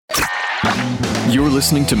You're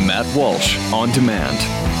listening to Matt Walsh On Demand.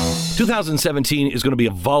 2017 is going to be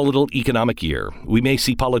a volatile economic year. We may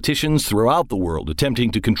see politicians throughout the world attempting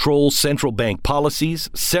to control central bank policies.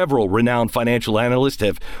 Several renowned financial analysts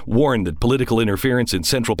have warned that political interference in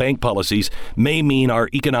central bank policies may mean our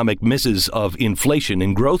economic misses of inflation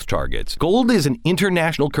and growth targets. Gold is an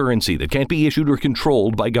international currency that can't be issued or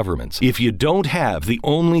controlled by governments. If you don't have the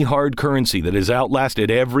only hard currency that has outlasted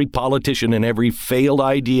every politician and every failed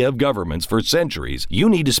idea of governments for centuries, you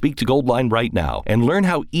need to speak to Goldline right now and learn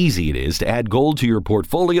how easy it is to add gold to your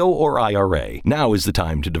portfolio or IRA. Now is the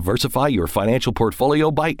time to diversify your financial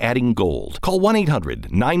portfolio by adding gold. Call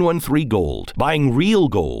 1-800-913-GOLD. Buying real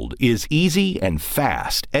gold is easy and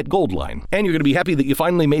fast at Goldline. And you're going to be happy that you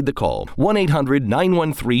finally made the call.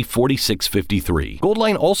 1-800-913-4653.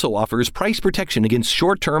 Goldline also offers price protection against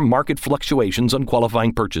short-term market fluctuations on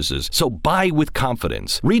qualifying purchases. So buy with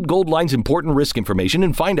confidence. Read Goldline's important risk information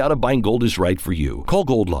and find out if buying gold is right for you. Call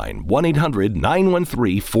Goldline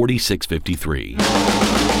 1-800-913-4653. Okay,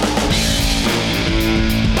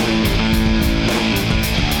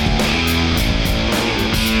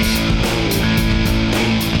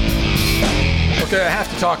 I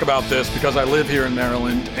have to talk about this because I live here in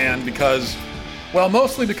Maryland and because, well,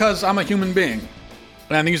 mostly because I'm a human being.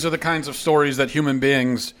 And these are the kinds of stories that human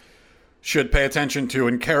beings should pay attention to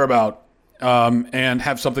and care about and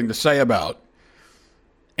have something to say about.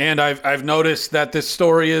 And I've noticed that this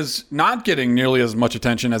story is not getting nearly as much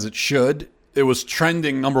attention as it should. It was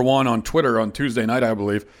trending number one on Twitter on Tuesday night, I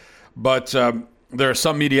believe. But there are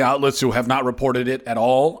some media outlets who have not reported it at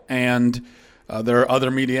all. And there are other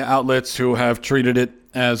media outlets who have treated it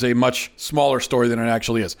as a much smaller story than it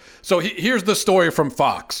actually is. So here's the story from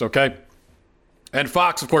Fox, okay? And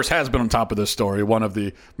Fox, of course, has been on top of this story, one of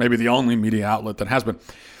the, maybe the only media outlet that has been.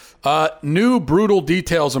 New brutal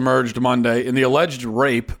details emerged Monday in the alleged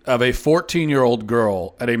rape of a 14-year-old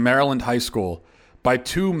girl at a Maryland high school by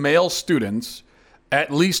two male students,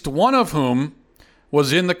 at least one of whom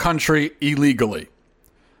was in the country illegally.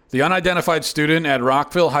 The unidentified student at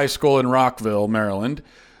Rockville High School in Rockville, Maryland,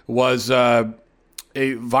 was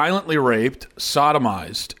violently raped,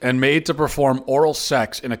 sodomized, and made to perform oral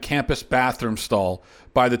sex in a campus bathroom stall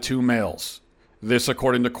by the two males. This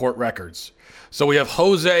according to court records. So we have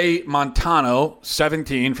Jose Montano,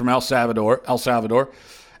 17, from El Salvador,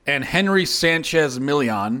 and Henry Sanchez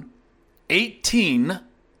Milian, 18,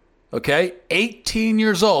 18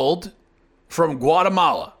 years old, from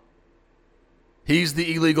Guatemala. He's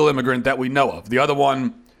the illegal immigrant that we know of. The other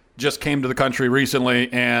one just came to the country recently,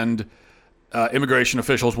 and immigration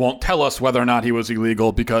officials won't tell us whether or not he was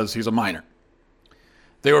illegal because he's a minor.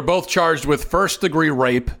 They were both charged with first-degree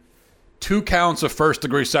rape, 2 counts of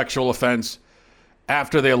first-degree sexual offense,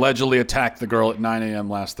 after they allegedly attacked the girl at 9 a.m.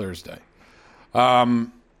 last Thursday.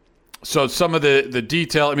 So some of the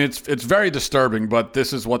detail, I mean, it's very disturbing, but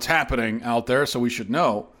this is what's happening out there, so we should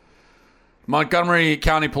know. Montgomery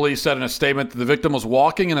County Police said in a statement that the victim was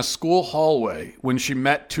walking in a school hallway when she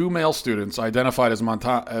met two male students identified as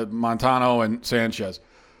Montano and Sanchez.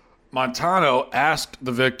 Montano asked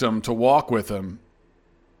the victim to walk with him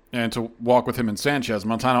and Sanchez.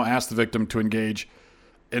 Montano asked the victim to engage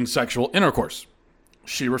in sexual intercourse.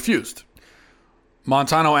 She refused.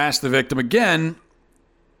 Montano asked the victim again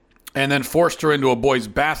and then forced her into a boy's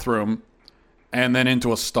bathroom and then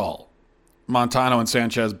into a stall. Montano and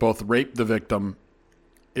Sanchez both raped the victim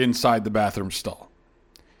inside the bathroom stall.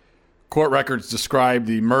 Court records describe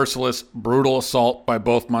the merciless, brutal assault by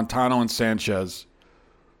both Montano and Sanchez,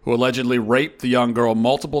 who allegedly raped the young girl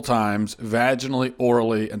multiple times, vaginally,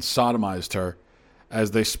 orally, and sodomized her as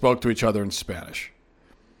they spoke to each other in Spanish.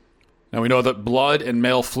 Now, we know that blood and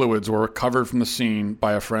male fluids were recovered from the scene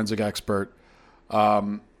by a forensic expert,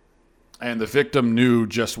 and the victim knew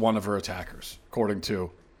just one of her attackers, according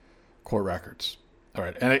to court records. All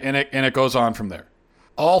right, and it goes on from there.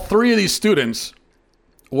 All three of these students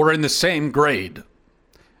were in the same grade.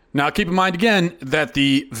 Now, keep in mind again that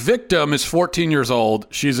the victim is 14 years old.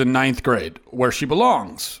 She's in 9th grade, where she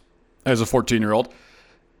belongs as a 14-year-old.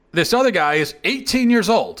 This other guy is 18 years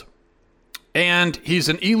old. And he's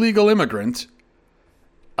an illegal immigrant,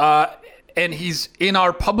 and he's in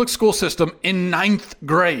our public school system in 9th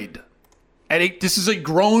grade. This is a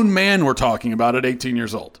grown man we're talking about at 18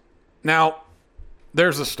 years old. Now,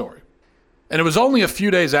 there's the story. And it was only a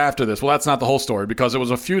few days after this. Well, that's not the whole story, because it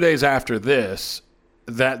was a few days after this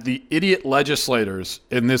that the idiot legislators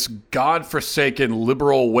in this godforsaken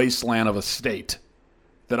liberal wasteland of a state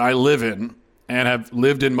that I live in and have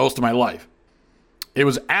lived in most of my life, it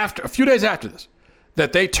was a few days after this,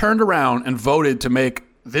 that they turned around and voted to make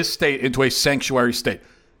this state into a sanctuary state.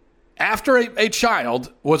 After a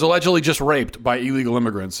child was allegedly just raped by illegal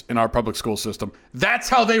immigrants in our public school system, that's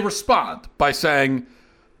how they respond, by saying,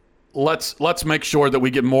 let's make sure that we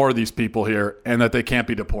get more of these people here and that they can't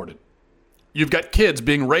be deported. You've got kids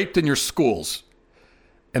being raped in your schools,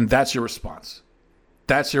 and that's your response.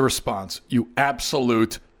 That's your response, you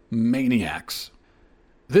absolute maniacs.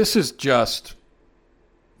 This is just...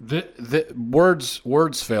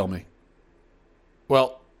 words fail me.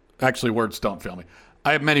 Well, actually, words don't fail me.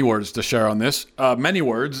 I have many words to share on this, many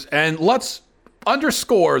words, and let's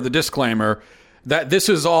underscore the disclaimer that this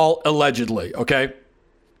is all allegedly, okay?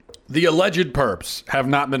 The alleged perps have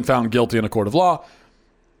not been found guilty in a court of law.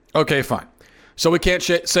 Okay, fine. So we can't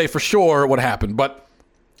say for sure what happened, but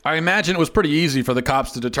I imagine it was pretty easy for the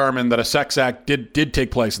cops to determine that a sex act did take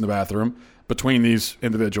place in the bathroom between these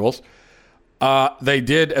individuals. They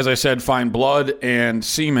did, as I said, find blood and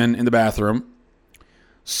semen in the bathroom.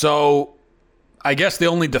 So I guess the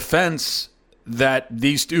only defense that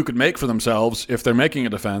these two could make for themselves, if they're making a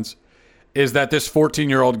defense, is that this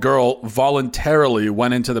 14-year-old girl voluntarily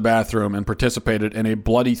went into the bathroom and participated in a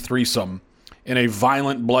bloody threesome, in a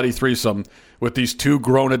violent bloody threesome with these two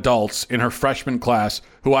grown adults in her freshman class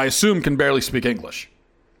who I assume can barely speak English.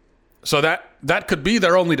 So that could be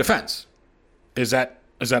their only defense. Is that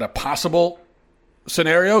a possible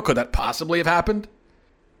scenario? Could that possibly have happened?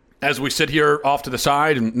 As we sit here off to the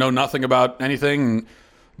side and know nothing about anything and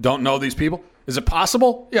don't know these people? Is it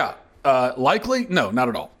possible? Yeah. Likely? No, not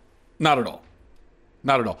at all. Not at all.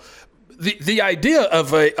 Not at all. The idea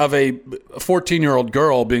of a 14-year-old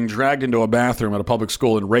girl being dragged into a bathroom at a public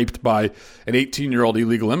school and raped by an 18-year-old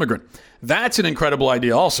illegal immigrant, that's an incredible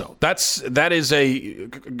idea also. That is a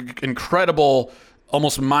incredible,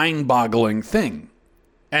 almost mind-boggling thing.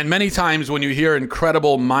 And many times when you hear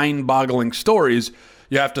incredible, mind-boggling stories,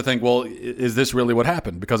 you have to think, well, is this really what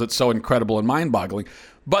happened? Because it's so incredible and mind-boggling.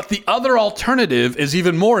 But the other alternative is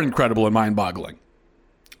even more incredible and mind-boggling.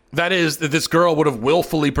 That is, that this girl would have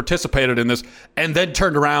willfully participated in this and then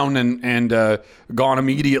turned around and gone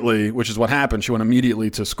immediately, which is what happened. She went immediately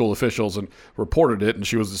to school officials and reported it, and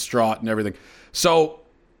she was distraught and everything. So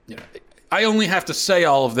I only have to say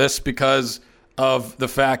all of this because of the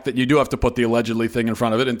fact that you do have to put the allegedly thing in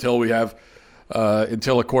front of it until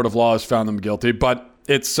a court of law has found them guilty. But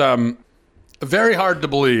it's very hard to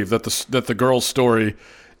believe that the girl's story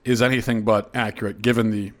is anything but accurate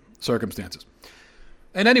given the circumstances.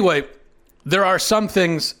 And anyway, there are some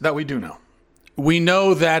things that we do know. We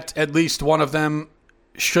know that at least one of them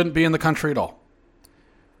shouldn't be in the country at all.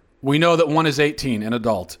 We know that one is 18, an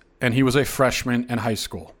adult, and he was a freshman in high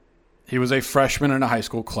school. He was a freshman in a high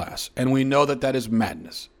school class, and we know that is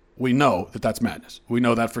madness. We know that that's madness. We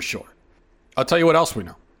know that for sure. I'll tell you what else we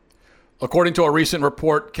know. According to a recent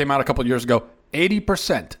report, came out a couple of years ago,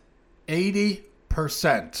 80%,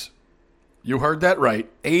 you heard that right,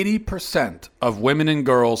 80% of women and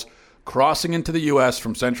girls crossing into the U.S.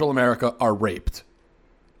 from Central America are raped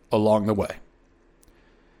along the way.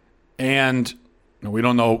 And we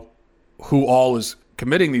don't know who all is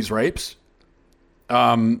committing these rapes,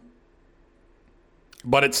 but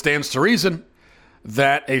it stands to reason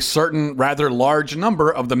that a certain rather large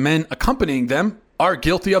number of the men accompanying them are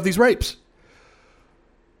guilty of these rapes.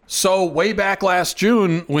 So way back last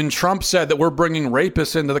June, when Trump said that we're bringing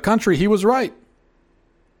rapists into the country, he was right.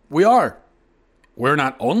 We are. We're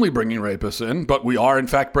not only bringing rapists in, but we are in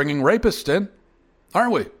fact bringing rapists in,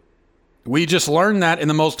 aren't we? We just learned that in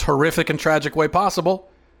the most horrific and tragic way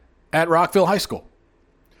possible at Rockville High School.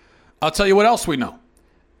 I'll tell you what else we know.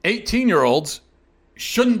 18-year-olds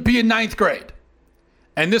shouldn't be in ninth grade.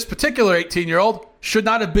 And this particular 18-year-old should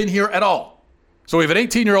not have been here at all. So we have an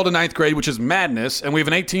 18-year-old in ninth grade, which is madness, and we have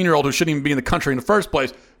an 18-year-old who shouldn't even be in the country in the first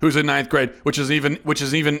place, who's in ninth grade, which is even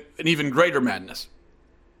an even greater madness.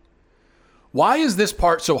 Why is this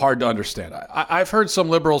part so hard to understand? I've heard some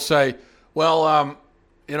liberals say, well,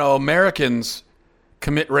 Americans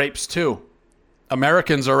commit rapes too.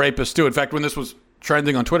 Americans are rapists too. In fact, when this was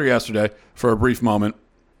trending on Twitter yesterday for a brief moment,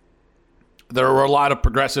 there were a lot of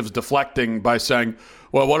progressives deflecting by saying,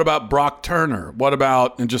 well, what about Brock Turner? What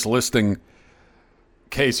about, and just listing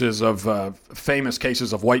cases of famous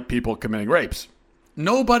cases of white people committing rapes.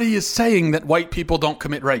 Nobody is saying that white people don't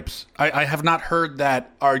commit rapes. I have not heard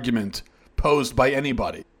that argument posed by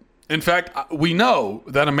anybody. In fact, we know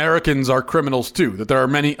that Americans are criminals too, that there are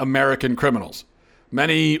many American criminals,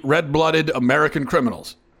 many red-blooded American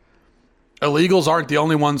criminals. Illegals aren't the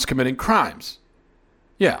only ones committing crimes.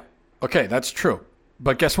 Yeah, okay, that's true.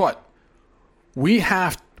 But guess what? We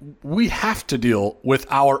have to deal with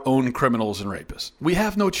our own criminals and rapists. We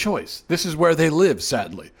have no choice. This is where they live,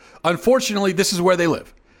 sadly. Unfortunately, this is where they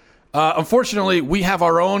live. Unfortunately, we have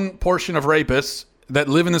our own portion of rapists that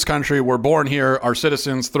live in this country, were born here, are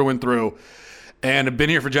citizens through and through, and have been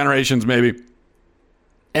here for generations maybe.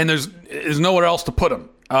 And there's nowhere else to put them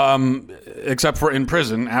except for in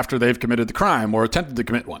prison after they've committed the crime or attempted to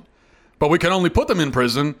commit one. But we can only put them in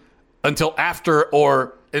prison until after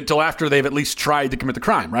they've at least tried to commit the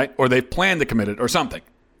crime, right? Or they've planned to commit it or something.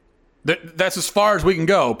 That's as far as we can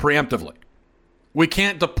go preemptively. We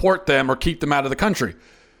can't deport them or keep them out of the country.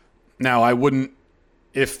 Now, I wouldn't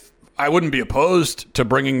be opposed to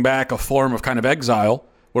bringing back a form of kind of exile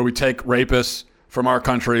where we take rapists from our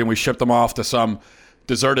country and we ship them off to some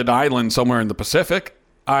deserted island somewhere in the Pacific.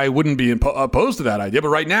 I wouldn't be opposed to that idea. But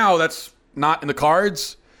right now, that's not in the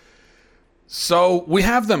cards. So we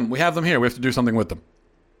have them. We have them here. We have to do something with them.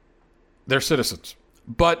 They're citizens.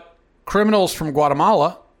 But criminals from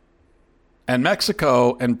Guatemala and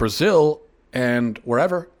Mexico and Brazil and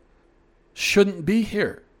wherever shouldn't be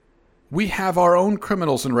here. We have our own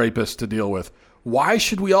criminals and rapists to deal with. Why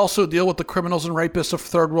should we also deal with the criminals and rapists of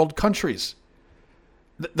third world countries?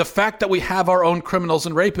 The fact that we have our own criminals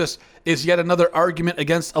and rapists is yet another argument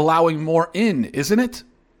against allowing more in, isn't it?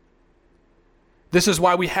 This is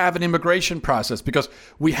why we have an immigration process, because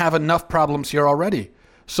we have enough problems here already.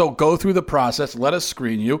 So go through the process. Let us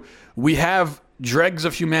screen you. We have dregs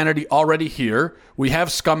of humanity already here. We have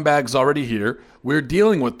scumbags already here. We're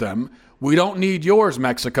dealing with them. We don't need yours,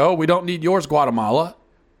 Mexico. We don't need yours, Guatemala.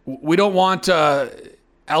 We don't want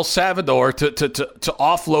El Salvador to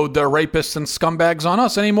offload their rapists and scumbags on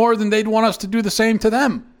us any more than they'd want us to do the same to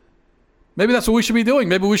them. Maybe that's what we should be doing.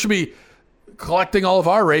 Maybe we should be collecting all of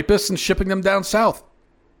our rapists and shipping them down south.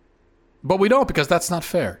 But we don't, because that's not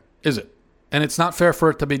fair, is it? And it's not fair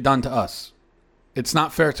for it to be done to us. It's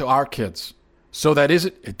not fair to our kids. So that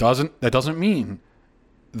doesn't mean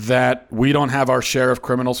that we don't have our share of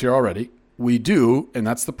criminals here already. We do, and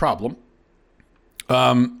that's the problem.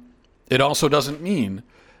 It also doesn't mean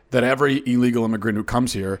that every illegal immigrant who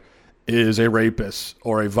comes here is a rapist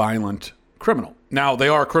or a violent criminal. Now, they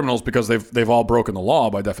are criminals because they've all broken the law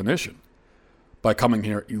by definition by coming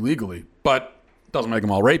here illegally, but it doesn't make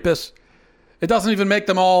them all rapists. It doesn't even make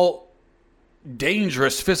them all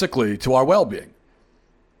dangerous physically to our well-being.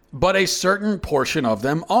 But a certain portion of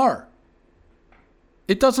them are.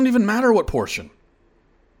 It doesn't even matter what portion.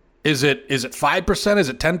 Is it 5%? Is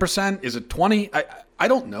it 10%? Is it 20%? I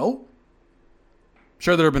don't know. I'm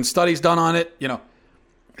sure there have been studies done on it.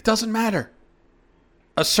 It doesn't matter.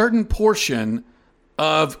 A certain portion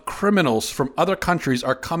of criminals from other countries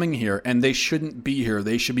are coming here, and they shouldn't be here.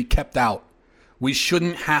 They should be kept out. We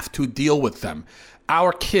shouldn't have to deal with them.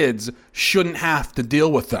 Our kids shouldn't have to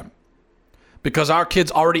deal with them, because our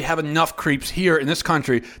kids already have enough creeps here in this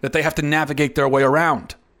country that they have to navigate their way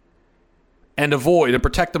around and avoid and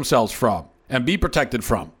protect themselves from and be protected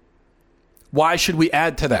from. Why should we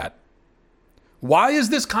add to that? Why is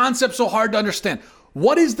this concept so hard to understand?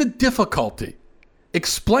 What is the difficulty?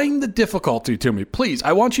 Explain the difficulty to me, please.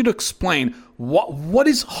 I want you to explain what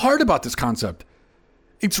is hard about this concept.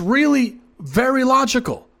 It's really very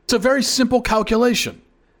logical. It's a very simple calculation.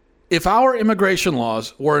 If our immigration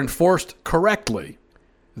laws were enforced correctly,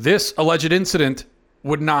 this alleged incident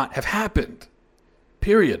would not have happened.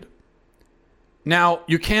 Period. Now,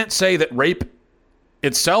 you can't say that rape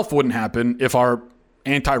itself wouldn't happen if our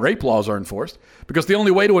anti-rape laws are enforced, because the only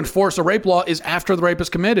way to enforce a rape law is after the rape is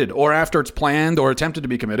committed or after it's planned or attempted to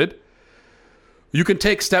be committed. You can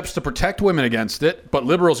take steps to protect women against it, but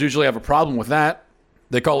liberals usually have a problem with that.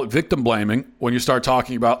 They call it victim blaming when you start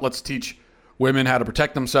talking about let's teach women how to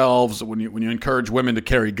protect themselves, when you encourage women to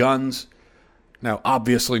carry guns. Now,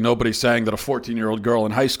 obviously, nobody's saying that a 14-year-old girl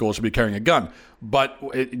in high school should be carrying a gun. But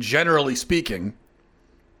generally speaking,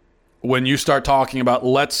 when you start talking about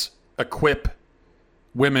let's equip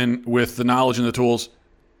women with the knowledge and the tools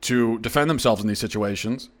to defend themselves in these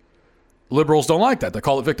situations, liberals don't like that. They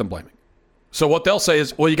call it victim blaming. So what they'll say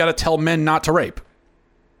is, well, you got to tell men not to rape.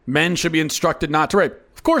 Men should be instructed not to rape.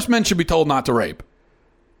 Of course, men should be told not to rape.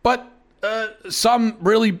 But some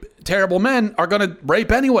really terrible men are going to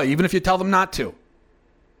rape anyway, even if you tell them not to.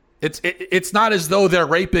 It's not as though they're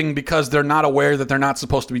raping because they're not aware that they're not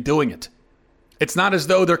supposed to be doing it. It's not as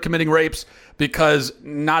though they're committing rapes because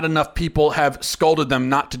not enough people have scolded them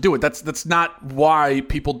not to do it. That's not why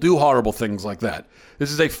people do horrible things like that.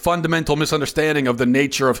 This is a fundamental misunderstanding of the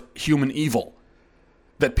nature of human evil,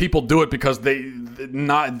 that people do it because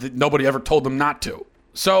nobody ever told them not to.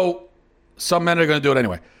 So some men are going to do it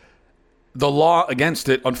anyway. The law against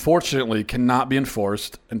it, unfortunately, cannot be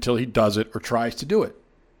enforced until he does it or tries to do it.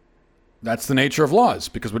 That's the nature of laws,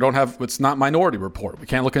 because it's not Minority Report. We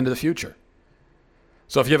can't look into the future.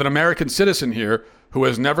 So if you have an American citizen here who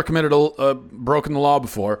has never broken the law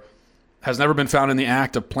before, has never been found in the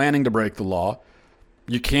act of planning to break the law,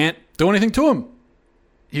 you can't do anything to him.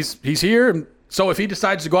 He's here. And so if he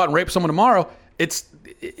decides to go out and rape someone tomorrow,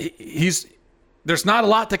 there's not a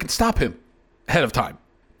lot that can stop him ahead of time.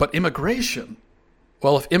 But immigration,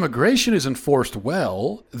 well, if immigration is enforced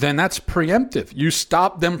well, then that's preemptive. You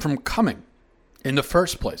stop them from coming in the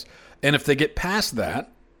first place. And if they get past that,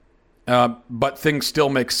 but things still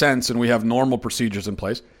make sense and we have normal procedures in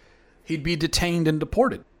place, he'd be detained and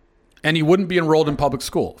deported. And he wouldn't be enrolled in public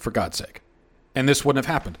school, for God's sake. And this wouldn't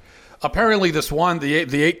have happened. Apparently the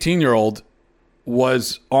 18-year-old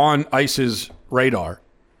was on ICE's radar.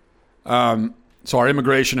 So our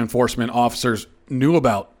immigration enforcement officers knew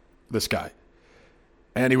about this guy.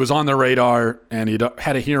 And he was on their radar, and he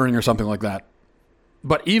had a hearing or something like that.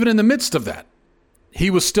 But even in the midst of that, he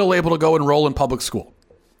was still able to go enroll in public school.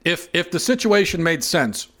 If the situation made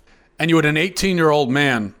sense, and you had an 18-year-old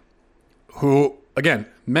man who, again,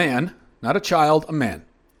 man, not a child, a man.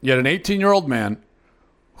 You had an 18-year-old man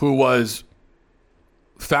who was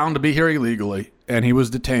found to be here illegally, and he was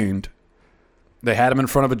detained. They had him in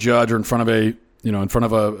front of a judge or in front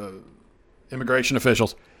of immigration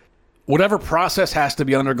officials. Whatever process has to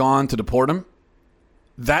be undergone to deport him,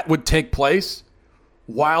 that would take place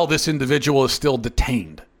while this individual is still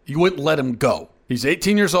detained. You wouldn't let him go. He's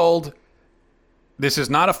 18 years old. This is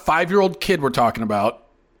not a 5-year-old kid we're talking about.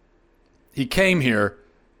 He came here.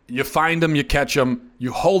 You find him, you catch him,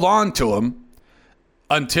 you hold on to him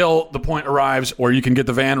until the point arrives where you can get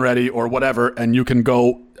the van ready or whatever, and you can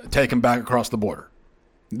go take him back across the border.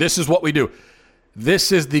 This is what we do.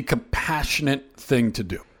 This is the compassionate thing to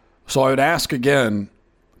do. So I would ask again,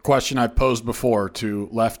 a question I've posed before to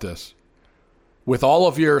leftists. With all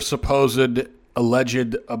of your supposed,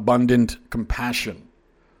 alleged, abundant compassion,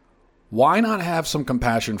 why not have some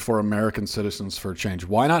compassion for American citizens for a change?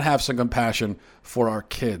 Why not have some compassion for our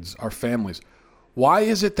kids, our families? Why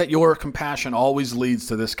is it that your compassion always leads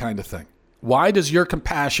to this kind of thing? Why does your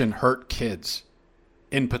compassion hurt kids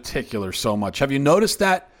in particular so much? Have you noticed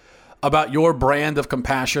that about your brand of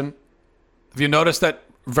compassion? Have you noticed that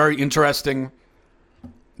very interesting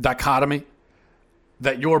dichotomy?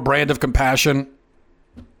 That your brand of compassion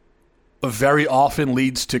very often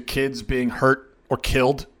leads to kids being hurt or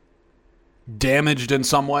killed, damaged in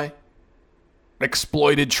some way,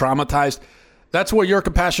 exploited, traumatized. That's where your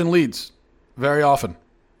compassion leads very often.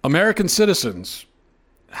 American citizens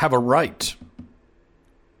have a right,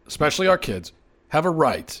 especially our kids, have a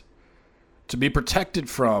right to be protected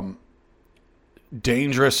from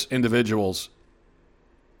dangerous individuals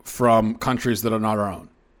from countries that are not our own.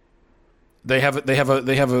 They should have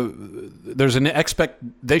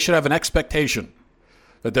an expectation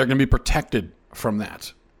that they're going to be protected from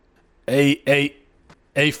that. A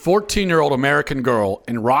 14-year-old American girl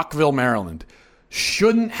in Rockville, Maryland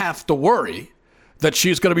shouldn't have to worry that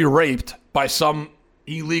she's going to be raped by some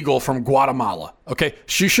illegal from Guatemala. Okay?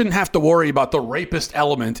 She shouldn't have to worry about the rapist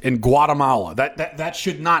element in Guatemala. That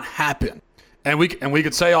should not happen. And we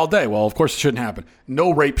could say all day, well, of course it shouldn't happen.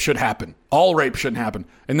 No rape should happen. All rape shouldn't happen.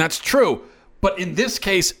 And that's true. But in this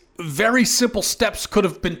case, very simple steps could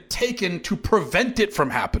have been taken to prevent it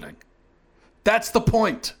from happening. That's the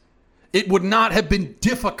point. It would not have been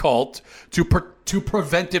difficult to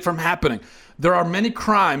prevent it from happening. There are many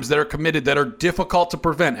crimes that are committed that are difficult to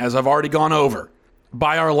prevent, as I've already gone over,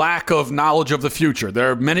 by our lack of knowledge of the future.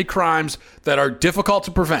 There are many crimes that are difficult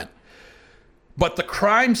to prevent. But the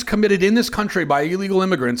crimes committed in this country by illegal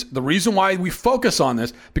immigrants, the reason why we focus on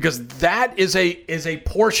this, because that is a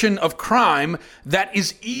portion of crime that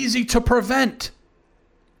is easy to prevent.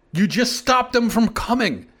 You just stop them from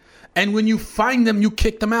coming. And when you find them, you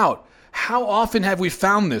kick them out. How often have we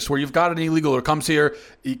found this where you've got an illegal who comes here,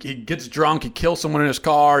 he gets drunk, he kills someone in his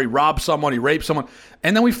car, he robs someone, he rapes someone,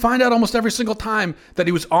 and then we find out almost every single time that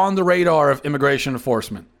he was on the radar of immigration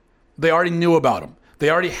enforcement. They already knew about him. They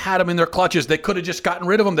already had him in their clutches. They could have just gotten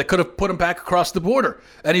rid of him. They could have put him back across the border,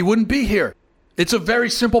 and he wouldn't be here. It's a very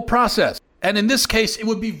simple process. And in this case, it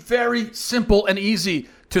would be very simple and easy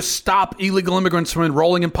to stop illegal immigrants from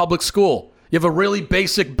enrolling in public school. You have a really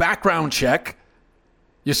basic background check.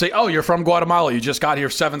 You say, oh, you're from Guatemala. You just got here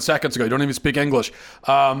 7 seconds ago. You don't even speak English.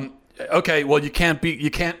 Okay, well, you can't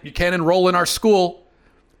enroll in our school.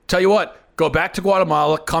 Tell you what, go back to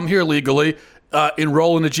Guatemala, come here legally,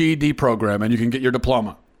 enroll in the GED program, and you can get your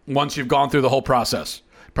diploma once you've gone through the whole process.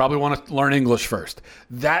 Probably want to learn English first.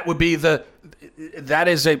 That would be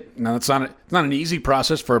it's not an easy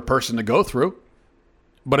process for a person to go through,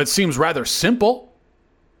 but it seems rather simple,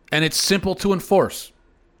 and it's simple to enforce.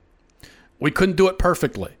 We couldn't do it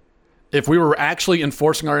perfectly. If we were actually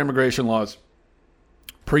enforcing our immigration laws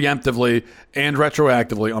preemptively and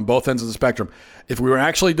retroactively on both ends of the spectrum. If we were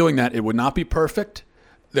actually doing that, it would not be perfect.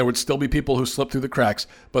 There would still be people who slip through the cracks,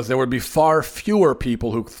 but there would be far fewer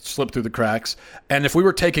people who slip through the cracks. And if we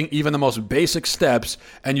were taking even the most basic steps,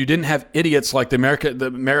 and you didn't have idiots like the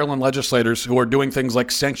Maryland legislators who are doing things like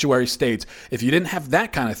sanctuary states, if you didn't have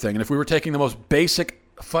that kind of thing, and if we were taking the most basic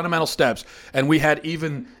fundamental steps, and we had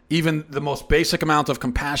even the most basic amount of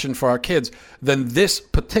compassion for our kids, then this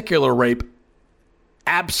particular rape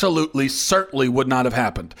absolutely, certainly would not have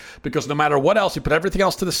happened. Because no matter what else, you put everything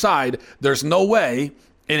else to the side, there's no way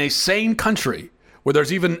in a sane country where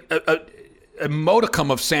there's even a modicum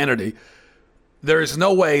of sanity, there is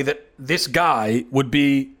no way that this guy would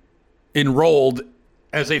be enrolled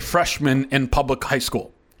as a freshman in public high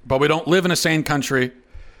school. But we don't live in a sane country,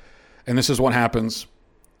 and this is what happens,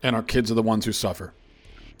 and our kids are the ones who suffer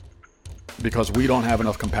because we don't have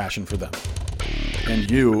enough compassion for them. And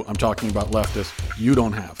you, I'm talking about leftists, you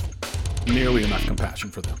don't have nearly enough compassion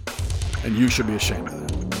for them. And you should be ashamed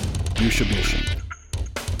of that. You should be ashamed.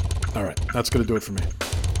 All right, that's going to do it for me.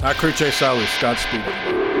 Akriche Salus,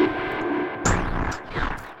 Godspeed.